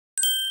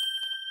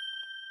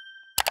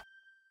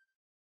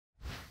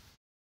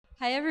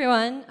Hi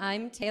everyone,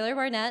 I'm Taylor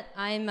Barnett.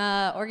 I'm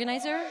an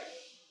organizer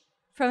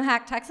from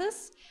Hack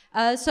Texas.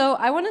 So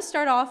I want to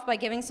start off by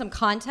giving some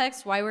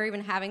context why we're even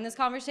having this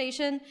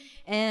conversation,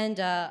 and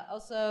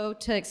also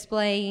to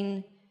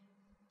explain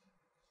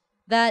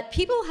that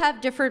people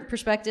have different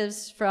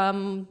perspectives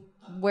from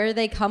where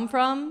they come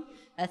from,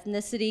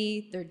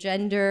 ethnicity, their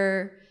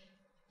gender,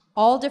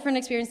 all different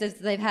experiences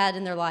they've had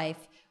in their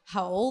life,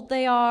 how old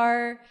they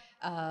are,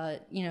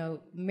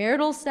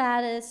 marital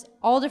status,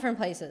 all different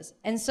places.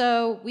 And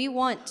so we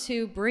want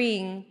to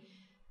bring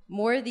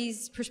more of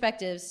these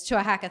perspectives to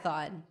a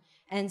hackathon.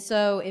 And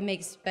so it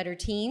makes better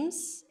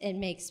teams, it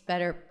makes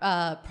better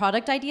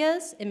product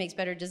ideas, it makes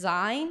better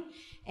design,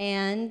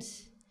 and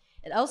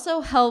it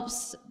also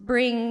helps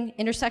bring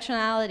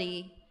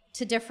intersectionality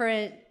to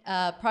different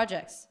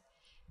projects.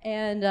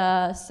 And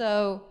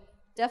so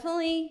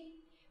definitely,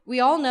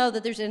 we all know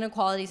that there's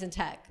inequalities in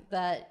tech,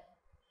 that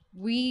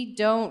we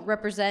don't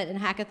represent in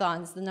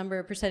hackathons the number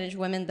of percentage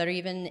women that are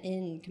even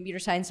in computer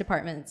science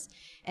departments,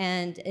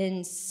 and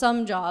in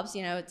some jobs,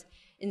 it's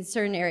in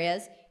certain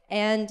areas.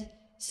 And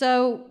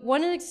so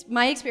one of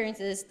my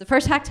experiences, the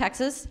first Hack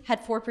Texas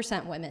had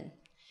 4% women.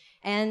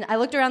 And I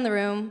looked around the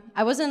room.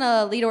 I wasn't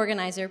a lead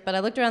organizer, but I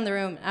looked around the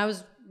room and I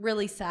was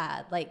really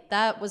sad. Like,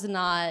 that was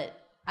not,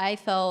 I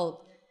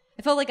felt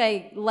like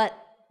I let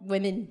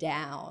women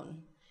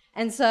down.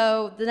 And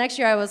so the next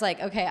year I was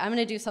like, okay, I'm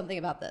gonna do something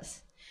about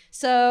this.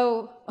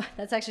 So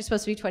that's actually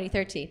supposed to be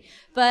 2013.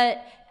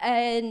 But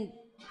in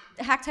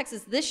Hack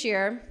Texas this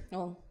year,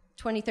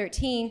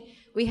 2013,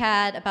 we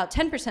had about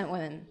 10%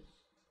 women.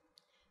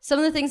 Some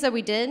of the things that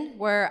we did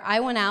were I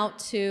went out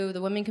to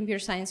the Women Computer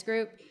Science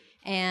group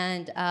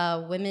and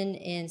women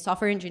in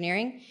software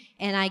engineering,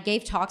 and I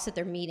gave talks at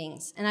their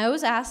meetings. And I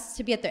was asked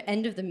to be at the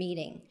end of the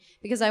meeting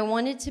because I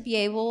wanted to be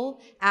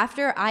able,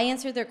 after I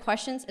answered their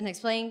questions and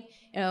explain,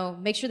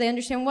 make sure they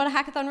understand what a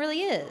hackathon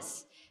really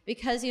is.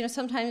 Because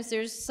sometimes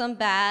there's some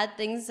bad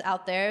things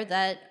out there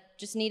that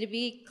just need to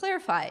be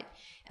clarified.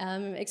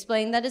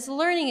 Explain that it's a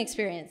learning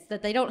experience,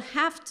 that they don't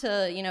have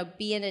to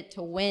be in it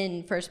to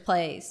win first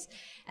place,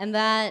 and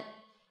that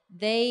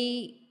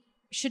they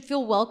should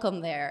feel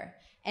welcome there.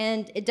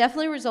 And it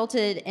definitely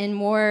resulted in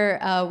more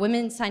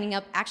women signing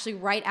up actually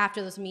right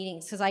after those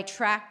meetings, because I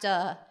tracked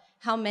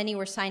how many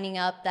were signing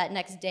up that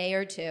next day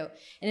or two,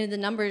 and in the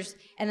numbers.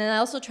 And then I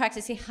also tracked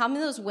to see how many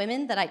of those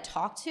women that I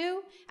talked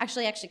to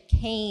actually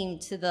came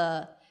to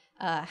the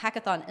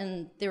hackathon,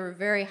 and there were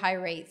very high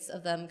rates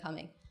of them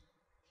coming.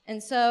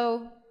 And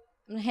so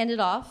I'm gonna hand it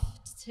off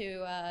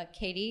to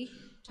Katie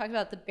to talk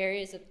about the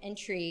barriers of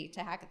entry to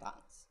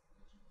hackathons.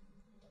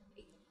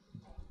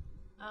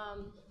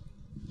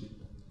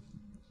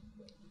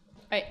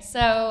 Right,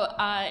 so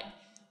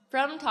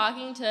from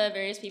talking to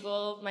various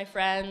people, my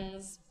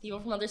friends,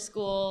 people from other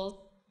schools,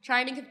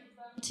 trying to convince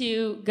them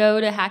to go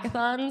to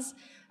hackathons,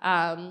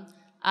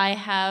 I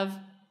have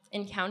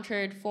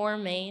encountered 4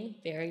 main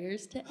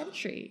barriers to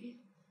entry.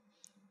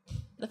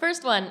 The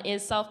first one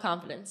is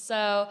self-confidence.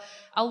 So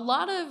a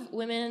lot of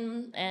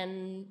women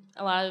and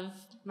a lot of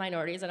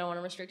minorities, I don't want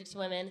to restrict it to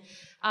women,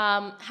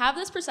 have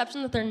this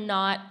perception that they're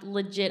not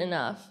legit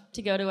enough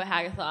to go to a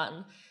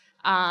hackathon.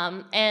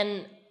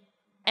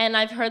 And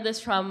I've heard this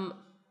from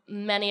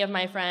many of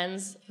my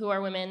friends who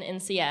are women in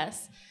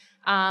CS.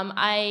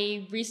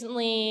 I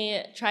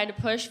recently tried to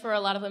push for a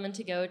lot of women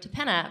to go to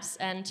Penn Apps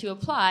and to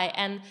apply,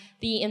 and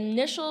the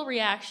initial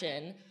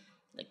reaction,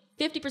 like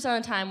 50%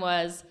 of the time,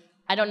 was,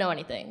 I don't know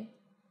anything.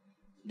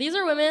 These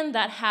are women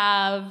that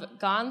have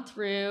gone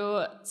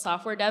through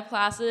software dev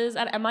classes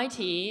at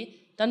MIT,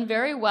 done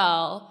very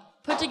well,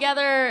 put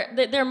together,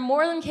 they're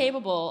more than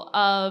capable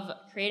of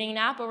creating an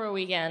app over a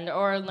weekend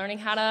or learning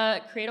how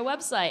to create a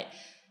website.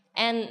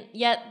 And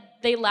yet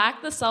they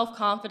lack the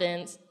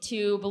self-confidence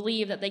to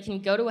believe that they can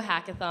go to a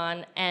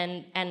hackathon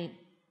and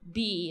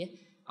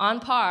be on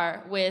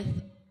par with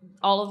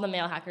all of the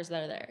male hackers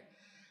that are there.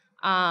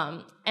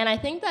 And I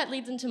think that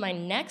leads into my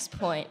next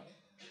point,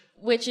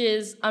 which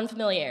is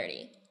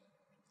unfamiliarity.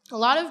 A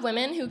lot of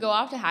women who go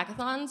off to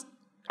hackathons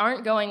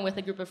aren't going with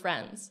a group of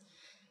friends.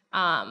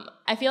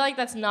 I feel like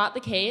that's not the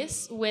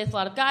case with a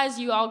lot of guys.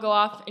 You all go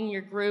off in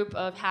your group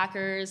of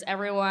hackers.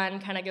 Everyone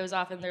kind of goes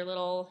off in their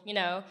little,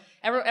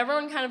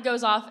 everyone kind of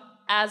goes off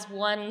as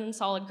one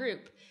solid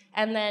group.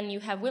 And then you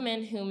have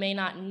women who may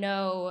not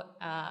know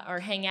or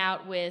hang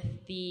out with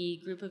the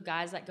group of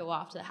guys that go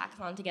off to the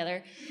hackathon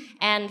together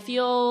and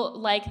feel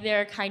like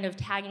they're kind of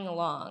tagging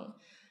along,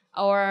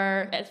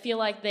 or feel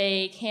like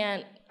they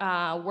can't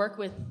work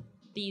with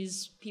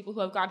these people who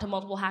have gone to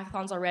multiple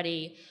hackathons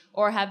already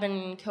or have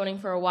been coding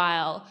for a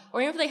while,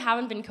 or even if they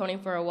haven't been coding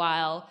for a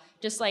while,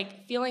 just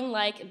like feeling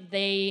like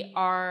they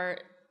are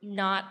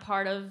not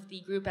part of the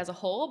group as a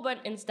whole, but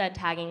instead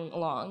tagging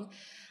along.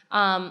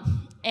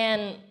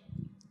 And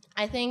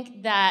I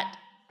think that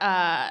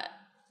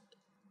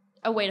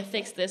a way to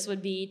fix this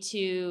would be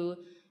to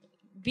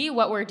be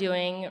what we're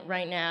doing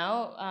right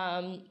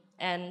now.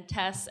 And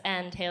Tess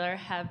and Taylor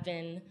have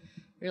been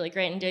really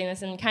great in doing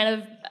this and kind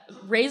of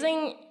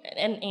raising,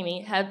 and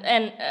Amy had,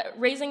 and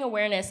raising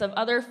awareness of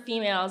other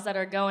females that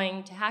are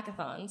going to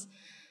hackathons.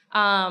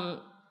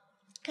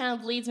 Kind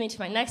of leads me to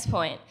my next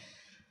point.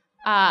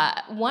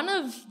 One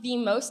of the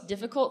most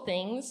difficult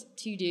things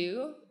to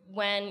do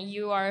when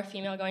you are a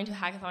female going to a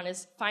hackathon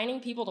is finding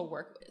people to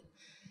work with.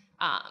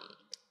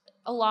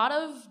 A lot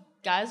of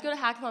guys go to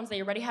hackathons,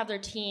 they already have their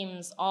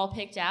teams all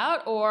picked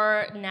out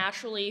or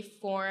naturally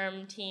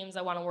form teams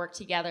that want to work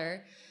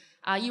together.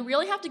 You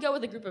really have to go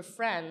with a group of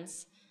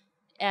friends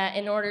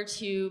in order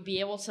to be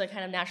able to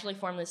kind of naturally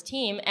form this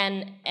team,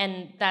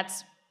 and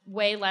that's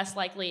way less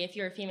likely if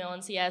you're a female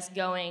in CS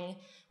going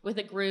with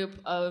a group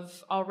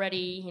of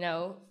already,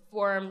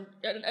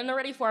 an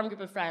already formed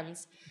group of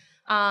friends.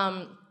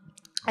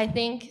 I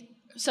think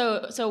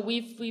so.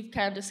 We've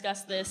kind of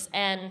discussed this,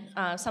 and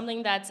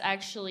something that's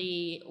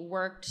actually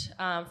worked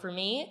for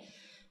me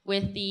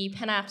with the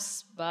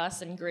PenApps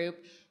bus and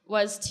group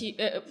was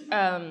to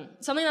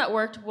something that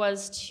worked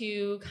was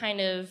to kind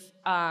of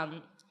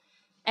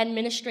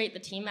administrate the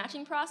team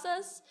matching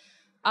process.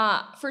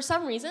 For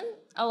some reason,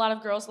 a lot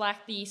of girls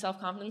lack the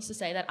self-confidence to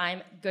say that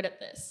I'm good at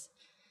this,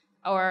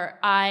 or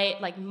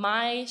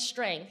my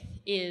strength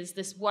is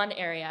this one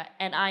area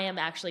and I am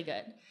actually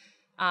good,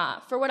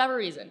 for whatever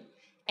reason.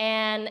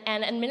 And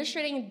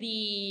administrating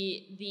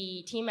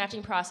the team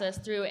matching process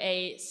through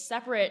a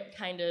separate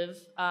kind of,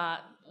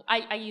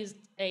 I used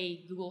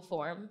a Google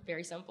form,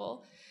 very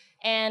simple,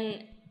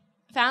 and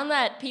found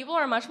that people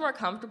are much more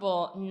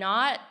comfortable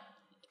not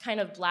kind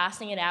of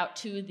blasting it out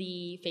to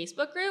the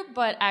Facebook group,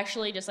 but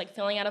actually just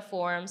filling out a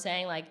form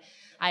saying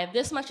I have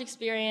this much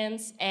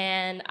experience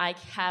and I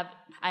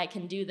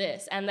can do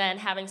this, and then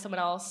having someone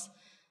else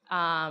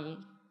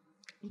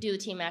do the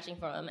team matching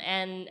for them,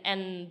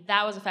 and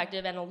that was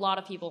effective. And a lot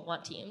of people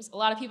want teams. A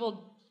lot of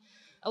people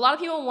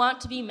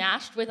want to be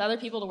matched with other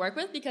people to work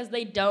with because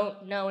they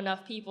don't know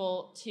enough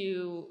people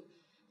to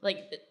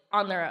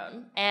on their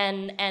own,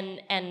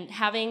 and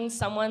having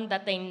someone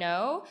that they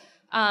know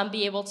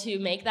be able to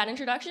make that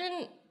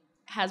introduction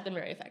has been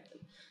very effective.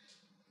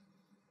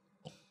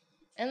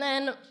 And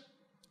then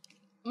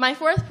my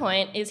fourth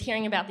point is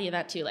hearing about the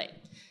event too late.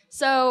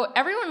 So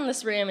everyone in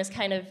this room is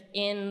kind of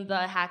in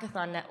the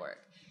hackathon network,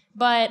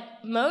 but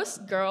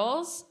most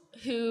girls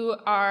who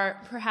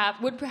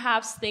would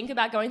perhaps think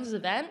about going to this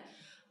event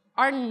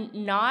are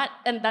not,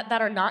 and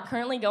that are not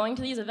currently going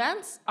to these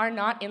events, are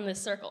not in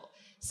this circle.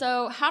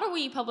 So how do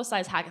we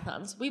publicize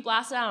hackathons? We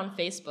blast it out on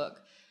Facebook.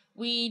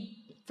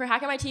 For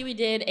Hack MIT, we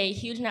did a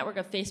huge network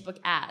of Facebook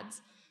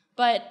ads.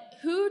 But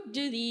who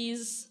do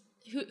these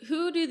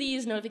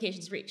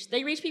notifications reach?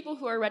 They reach people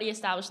who are already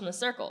established in the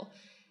circle.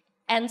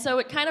 And so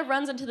it kind of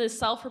runs into this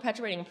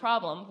self-perpetuating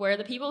problem where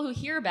the people who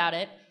hear about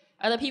it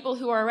are the people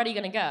who are already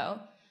going to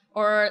go,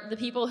 or the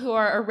people who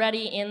are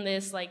already in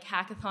this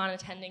hackathon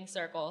attending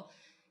circle,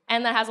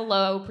 and that has a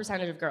low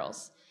percentage of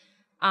girls.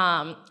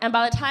 And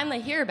by the time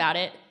they hear about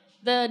it,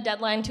 the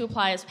deadline to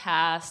apply is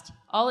passed,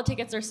 all the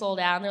tickets are sold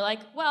out, and they're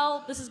like,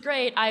 well, this is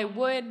great, I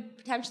would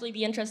potentially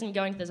be interested in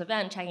going to this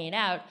event, checking it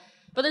out,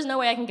 but there's no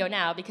way I can go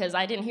now because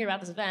I didn't hear about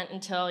this event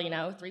until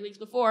 3 weeks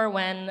before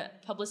when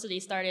publicity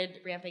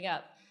started ramping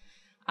up.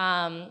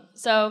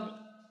 So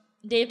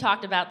Dave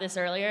talked about this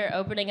earlier,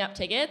 opening up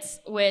tickets,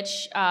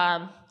 which,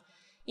 the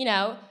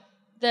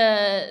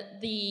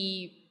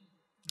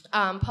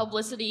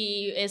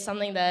publicity is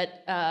something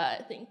that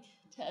I think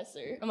Tess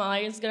or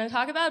Amalia is going to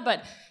talk about,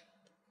 but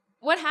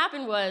what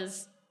happened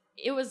was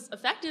it was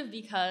effective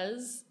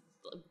because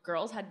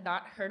girls had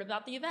not heard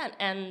about the event,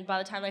 and by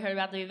the time they heard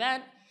about the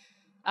event,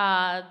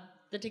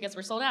 the tickets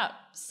were sold out.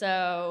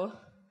 So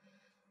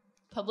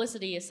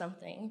publicity is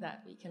something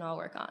that we can all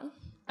work on.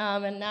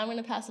 And now I'm going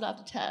to pass it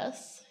off to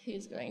Tess,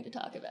 who's going to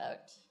talk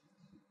about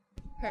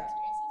her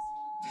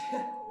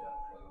experiences.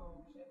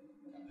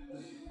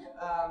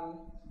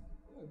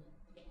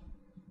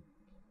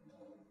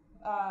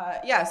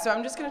 So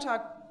I'm just going to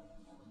talk.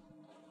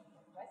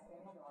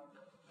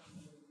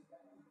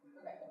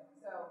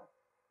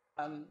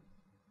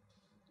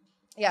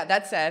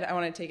 That said, I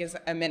want to take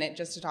a minute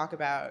just to talk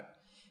about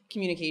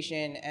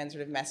communication and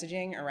sort of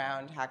messaging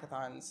around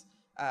hackathons,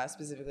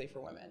 specifically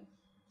for women.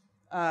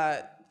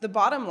 The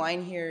bottom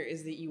line here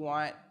is that you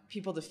want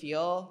people to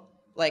feel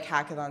like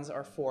hackathons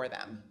are for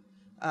them,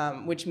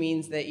 which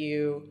means that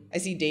I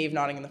see Dave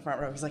nodding in the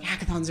front row. He's like,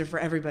 hackathons are for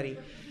everybody.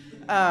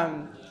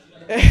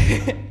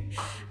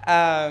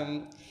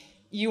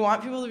 You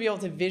want people to be able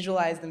to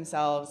visualize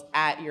themselves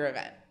at your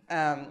event.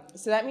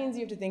 So that means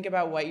you have to think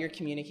about what you're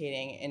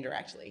communicating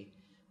indirectly.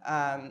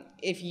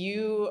 If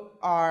you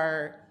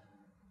are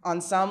on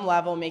some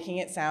level making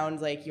it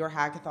sound like your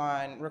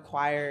hackathon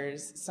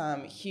requires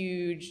some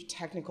huge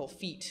technical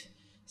feat,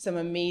 some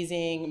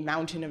amazing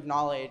mountain of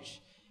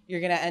knowledge, you're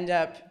going to end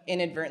up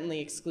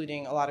inadvertently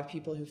excluding a lot of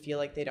people who feel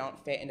like they don't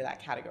fit into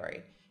that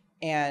category.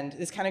 And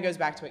this kind of goes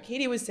back to what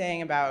Katie was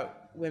saying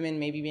about women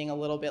maybe being a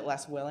little bit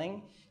less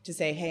willing to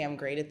say, hey, I'm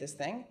great at this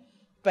thing.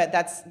 But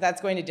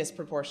that's going to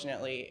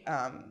disproportionately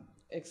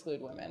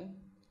exclude women.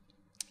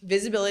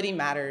 Visibility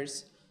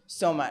matters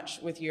so much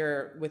with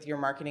your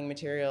marketing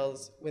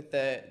materials, with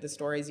the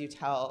stories you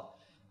tell.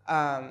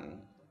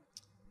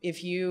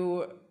 If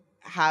you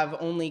have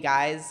only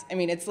guys, I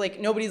mean, it's like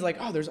nobody's like,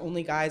 oh, there's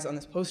only guys on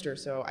this poster,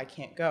 so I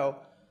can't go.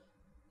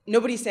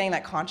 Nobody's saying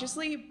that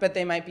consciously, but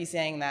they might be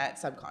saying that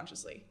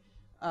subconsciously.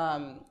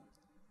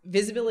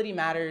 Visibility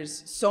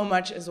matters so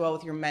much as well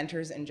with your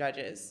mentors and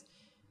judges.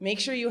 Make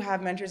sure you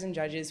have mentors and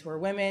judges who are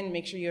women.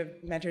 Make sure you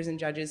have mentors and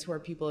judges who are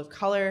people of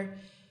color.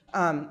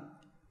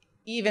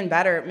 Even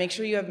better, make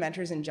sure you have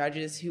mentors and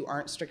judges who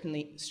aren't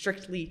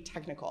strictly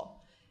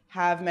technical.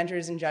 Have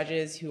mentors and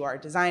judges who are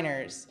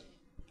designers,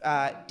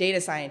 data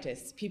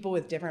scientists, people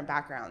with different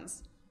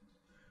backgrounds.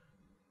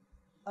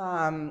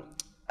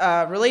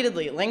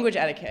 Relatedly, language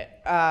etiquette.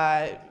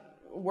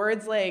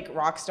 Words like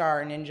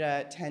rockstar or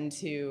ninja tend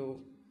to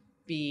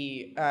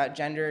be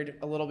gendered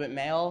a little bit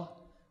male.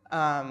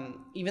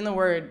 Even the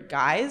word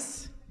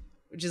guys,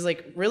 which is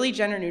like really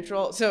gender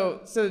neutral.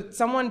 So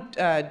someone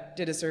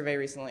did a survey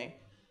recently,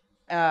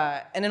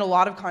 and in a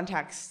lot of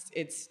contexts,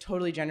 it's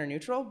totally gender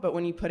neutral. But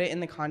when you put it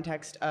in the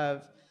context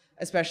of,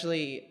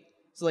 especially,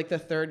 so like the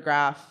third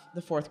graph,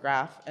 the fourth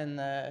graph, and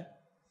the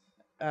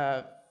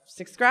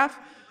sixth graph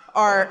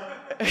are,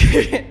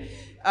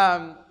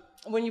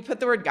 when you put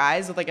the word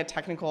guys with like a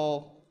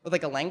technical, with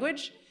like a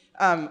language,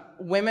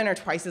 women are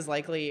twice as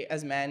likely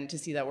as men to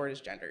see that word as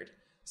gendered.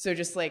 So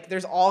just like,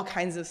 there's all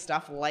kinds of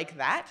stuff like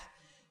that,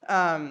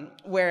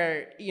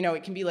 where, you know,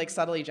 it can be like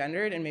subtly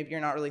gendered and maybe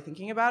you're not really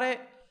thinking about it,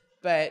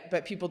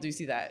 but people do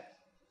see that.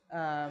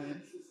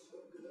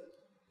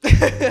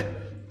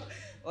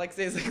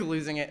 Alexei's like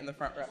losing it in the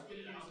front row.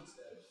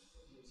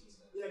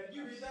 Yeah, can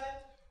you read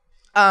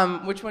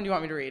that? Which one do you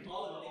want me to read?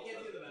 All of them. They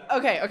can't see the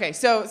back. Okay.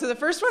 So the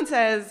first one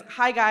says,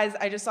 "Hi guys,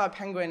 I just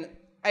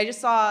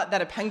saw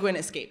that a penguin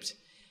escaped."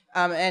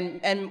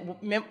 And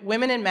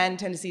women and men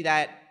tend to see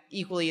that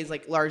equally as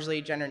like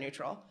largely gender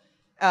neutral.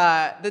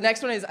 The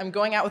next one is, "I'm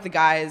going out with the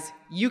guys,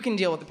 you can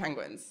deal with the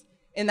penguins."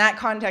 In that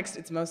context,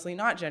 it's mostly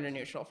not gender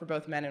neutral for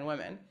both men and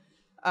women.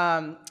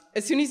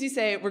 As soon as you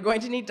say, "We're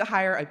going to need to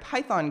hire a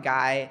Python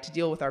guy to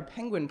deal with our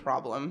penguin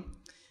problem,"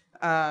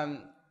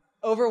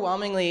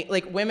 overwhelmingly,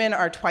 like women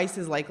are twice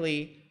as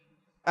likely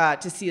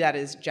to see that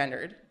as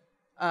gendered.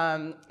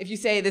 If you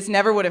say, "This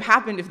never would have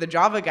happened if the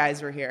Java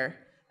guys were here,"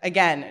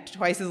 again,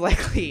 twice as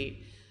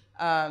likely.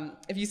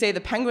 If you say,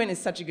 "The penguin is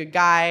such a good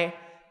guy,"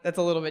 that's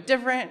a little bit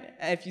different.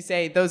 If you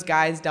say, "Those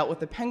guys dealt with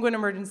the penguin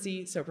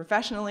emergency so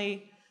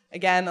professionally,"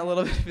 again, a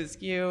little bit of a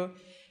skew.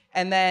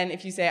 And then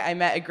if you say, "I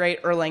met a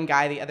great Erlang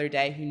guy the other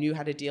day who knew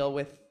how to deal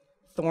with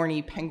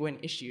thorny penguin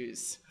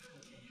issues,"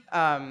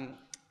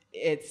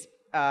 it's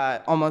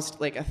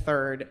almost like a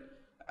third,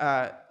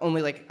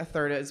 only like a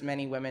third as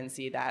many women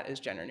see that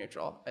as gender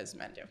neutral as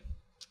men do.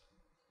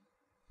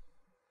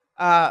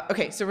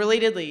 Okay, so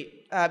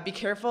relatedly, be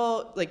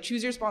careful, like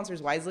choose your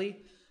sponsors wisely.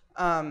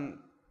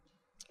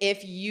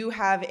 If you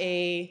have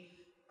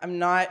I'm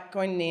not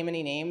going to name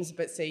any names,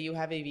 but say you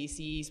have a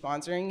VC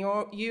sponsoring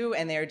you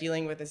and they are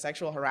dealing with a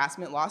sexual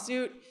harassment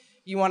lawsuit,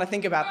 you want to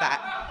think about that.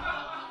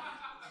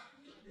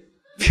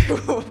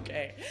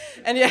 Okay.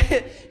 And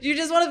yeah, you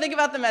just want to think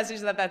about the message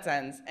that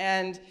sends.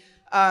 And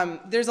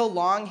there's a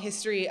long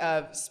history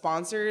of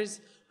sponsors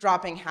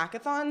dropping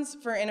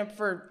hackathons for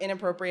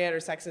inappropriate or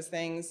sexist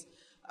things.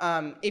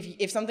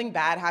 If something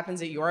bad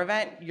happens at your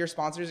event, your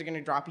sponsors are going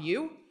to drop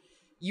you.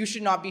 You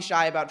should not be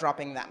shy about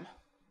dropping them.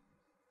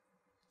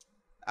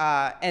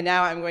 And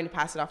now I'm going to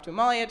pass it off to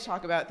Amalia to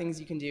talk about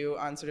things you can do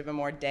on sort of a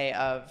more day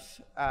of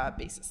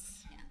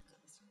basis.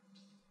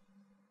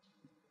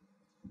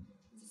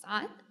 Is this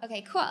on?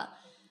 Okay, cool.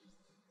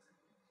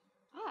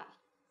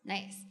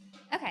 Nice.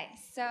 Okay,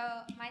 so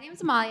my name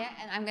is Amalia,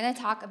 and I'm going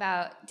to talk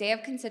about day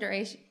of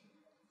consideration.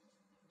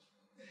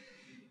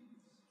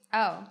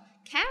 Oh,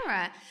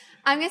 camera.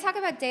 I'm going to talk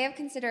about day of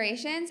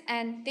considerations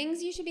and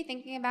things you should be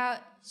thinking about,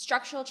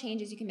 structural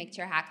changes you can make to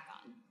your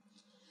hackathon.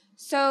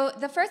 So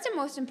the first and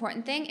most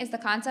important thing is the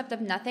concept of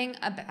nothing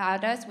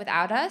about us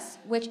without us,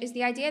 which is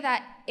the idea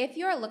that if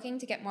you're looking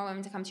to get more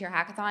women to come to your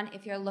hackathon,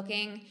 if you're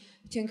looking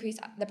to increase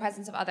the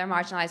presence of other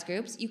marginalized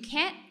groups, you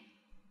can't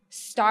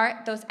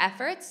start those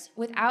efforts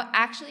without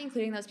actually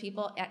including those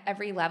people at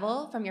every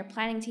level, from your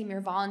planning team,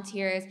 your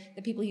volunteers,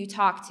 the people you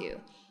talk to.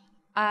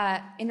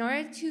 In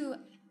order to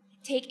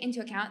take into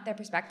account their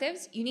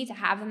perspectives, you need to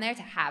have them there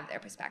to have their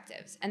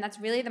perspectives. And that's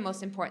really the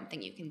most important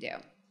thing you can do.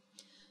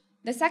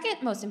 The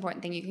second most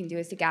important thing you can do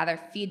is to gather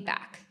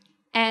feedback.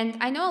 And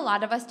I know a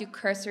lot of us do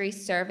cursory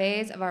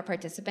surveys of our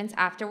participants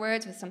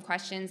afterwards with some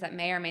questions that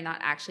may or may not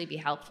actually be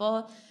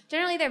helpful.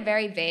 Generally, they're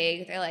very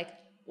vague. They're like,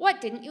 what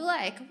didn't you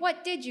like?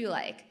 What did you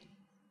like?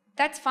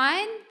 That's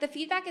fine. The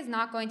feedback is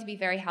not going to be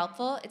very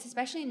helpful. It's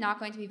especially not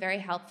going to be very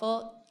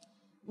helpful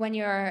when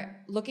you're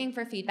looking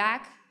for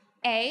feedback,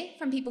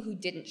 from people who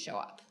didn't show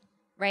up,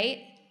 right?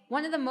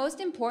 One of the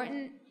most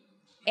important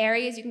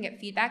areas you can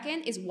get feedback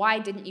in is why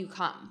didn't you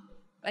come?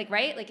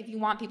 Right? Like if you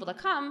want people to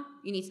come,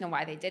 you need to know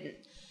why they didn't.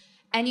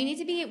 And you need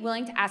to be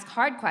willing to ask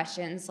hard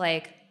questions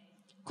like,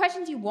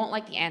 questions you won't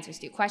like the answers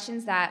to,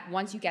 questions that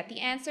once you get the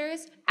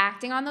answers,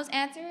 acting on those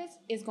answers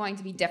is going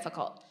to be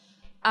difficult.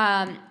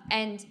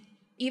 And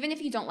even if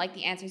you don't like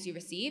the answers you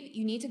receive,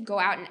 you need to go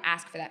out and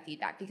ask for that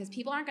feedback, because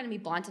people aren't going to be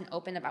blunt and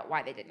open about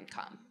why they didn't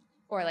come,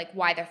 or like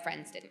why their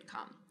friends didn't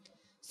come.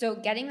 So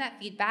getting that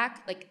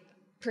feedback, like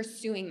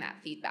pursuing that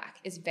feedback,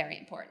 is very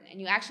important.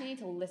 And you actually need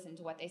to listen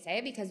to what they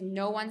say, because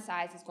no one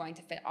size is going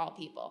to fit all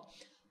people.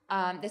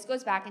 This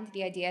goes back into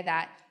the idea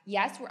that,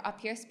 yes, we're up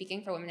here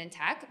speaking for women in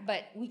tech,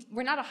 but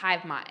we're not a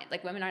hive mind.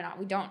 Like, women are not,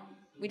 we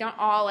don't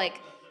all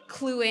like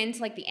clue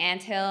into like the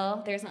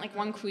anthill. There isn't like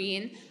one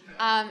queen.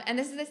 And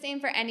this is the same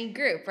for any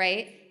group,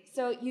 right?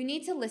 So you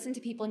need to listen to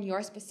people in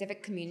your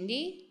specific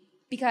community,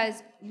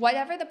 because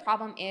whatever the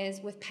problem is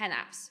with Penn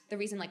apps, the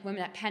reason like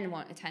women at Penn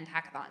won't attend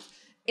hackathons,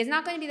 is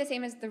not going to be the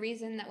same as the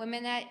reason that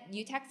women at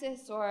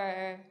UTexas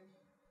or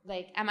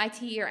like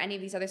MIT or any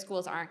of these other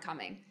schools aren't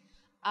coming.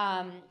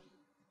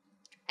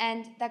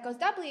 And that goes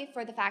doubly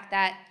for the fact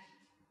that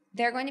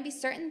there are going to be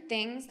certain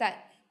things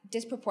that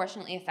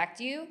disproportionately affect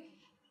you.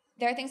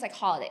 There are things like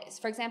holidays.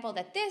 For example,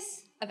 that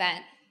this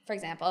event, for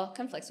example,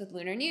 conflicts with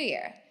Lunar New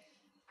Year.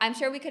 I'm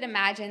sure we could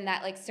imagine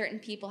that like certain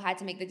people had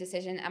to make the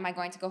decision, am I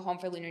going to go home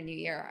for Lunar New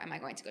Year, or am I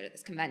going to go to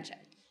this convention?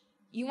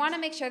 You want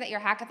to make sure that your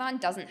hackathon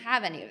doesn't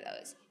have any of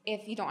those.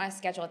 If you don't want to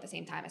schedule at the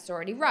same time as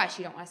Sorority Rush,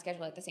 you don't want to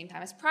schedule at the same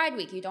time as Pride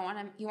Week, you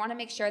want to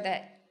make sure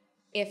that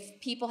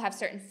if people have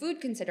certain food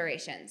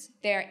considerations,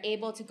 they're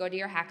able to go to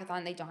your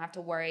hackathon. They don't have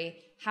to worry,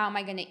 how am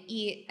I going to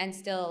eat and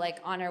still like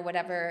honor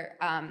whatever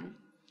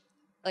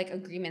like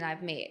agreement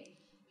I've made.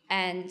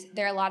 And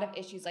there are a lot of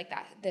issues like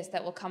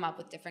that will come up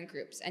with different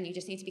groups, and you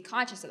just need to be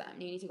conscious of them.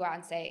 You need to go out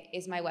and say,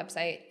 is my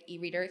website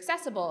e-reader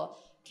accessible?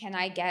 Can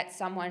I get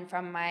someone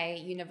from my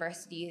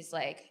university's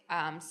like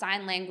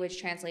sign language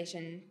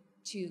translation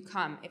to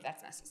come if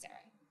that's necessary?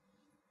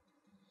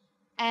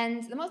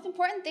 And the most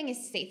important thing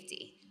is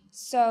safety.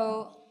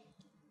 So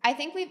I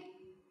think we've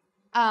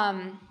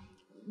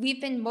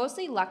been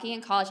mostly lucky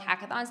in college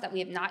hackathons that we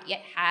have not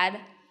yet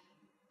had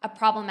a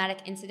problematic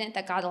incident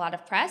that got a lot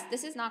of press.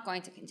 This is not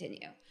going to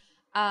continue.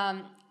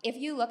 If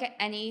you look at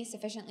any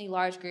sufficiently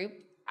large group,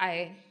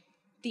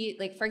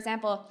 for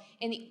example,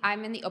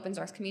 I'm in the open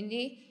source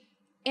community.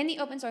 In the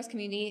open source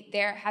community,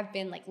 there have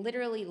been like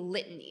literally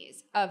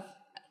litanies of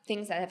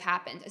things that have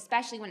happened,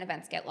 especially when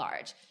events get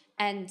large.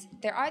 And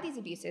there are these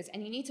abuses,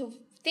 and you need to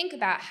think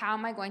about, how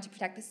am I going to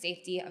protect the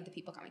safety of the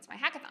people coming to my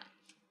hackathon?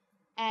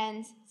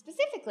 And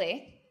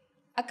specifically,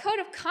 a code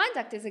of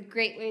conduct is a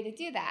great way to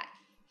do that.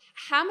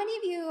 How many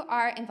of you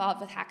are involved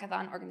with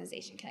hackathon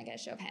organization? Can I get a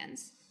show of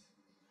hands?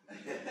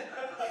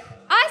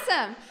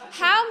 Awesome.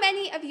 How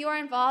many of you are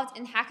involved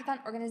in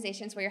hackathon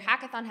organizations where your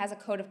hackathon has a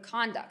code of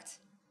conduct?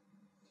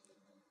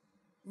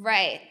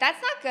 Right,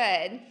 that's not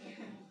good.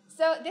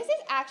 So this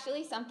is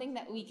actually something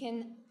that we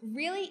can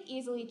really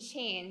easily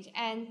change.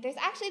 And there's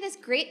actually this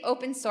great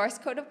open source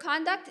code of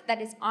conduct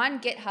that is on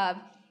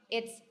GitHub.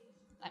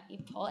 Let me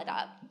pull it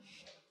up.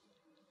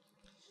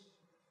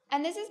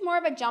 And this is more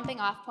of a jumping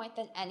off point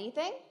than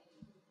anything.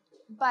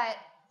 But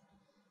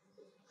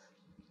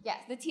yes,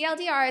 the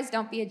TLDR is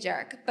don't be a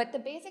jerk. But the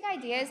basic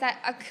idea is that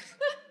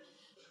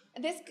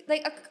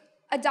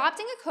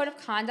adopting a code of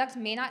conduct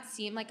may not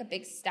seem like a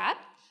big step,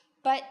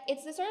 but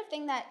it's the sort of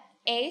thing that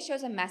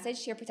shows a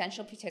message to your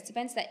potential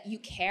participants that you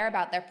care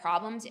about their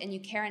problems and you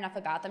care enough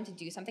about them to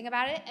do something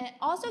about it. And it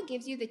also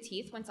gives you the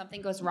teeth when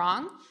something goes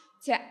wrong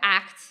to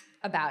act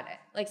about it.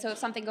 Like, so if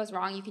something goes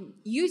wrong, you can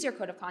use your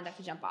code of conduct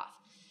to jump off.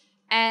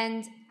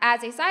 And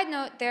as a side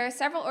note, there are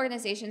several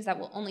organizations that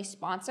will only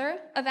sponsor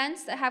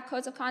events that have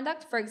codes of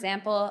conduct. For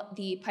example,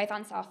 the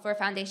Python Software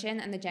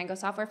Foundation and the Django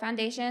Software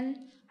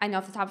Foundation, I know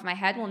off the top of my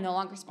head, will no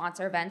longer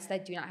sponsor events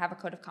that do not have a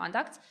code of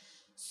conduct.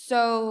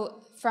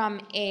 So from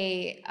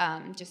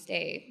just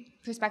a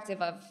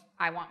perspective of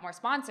I want more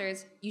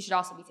sponsors, you should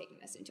also be taking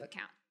this into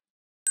account.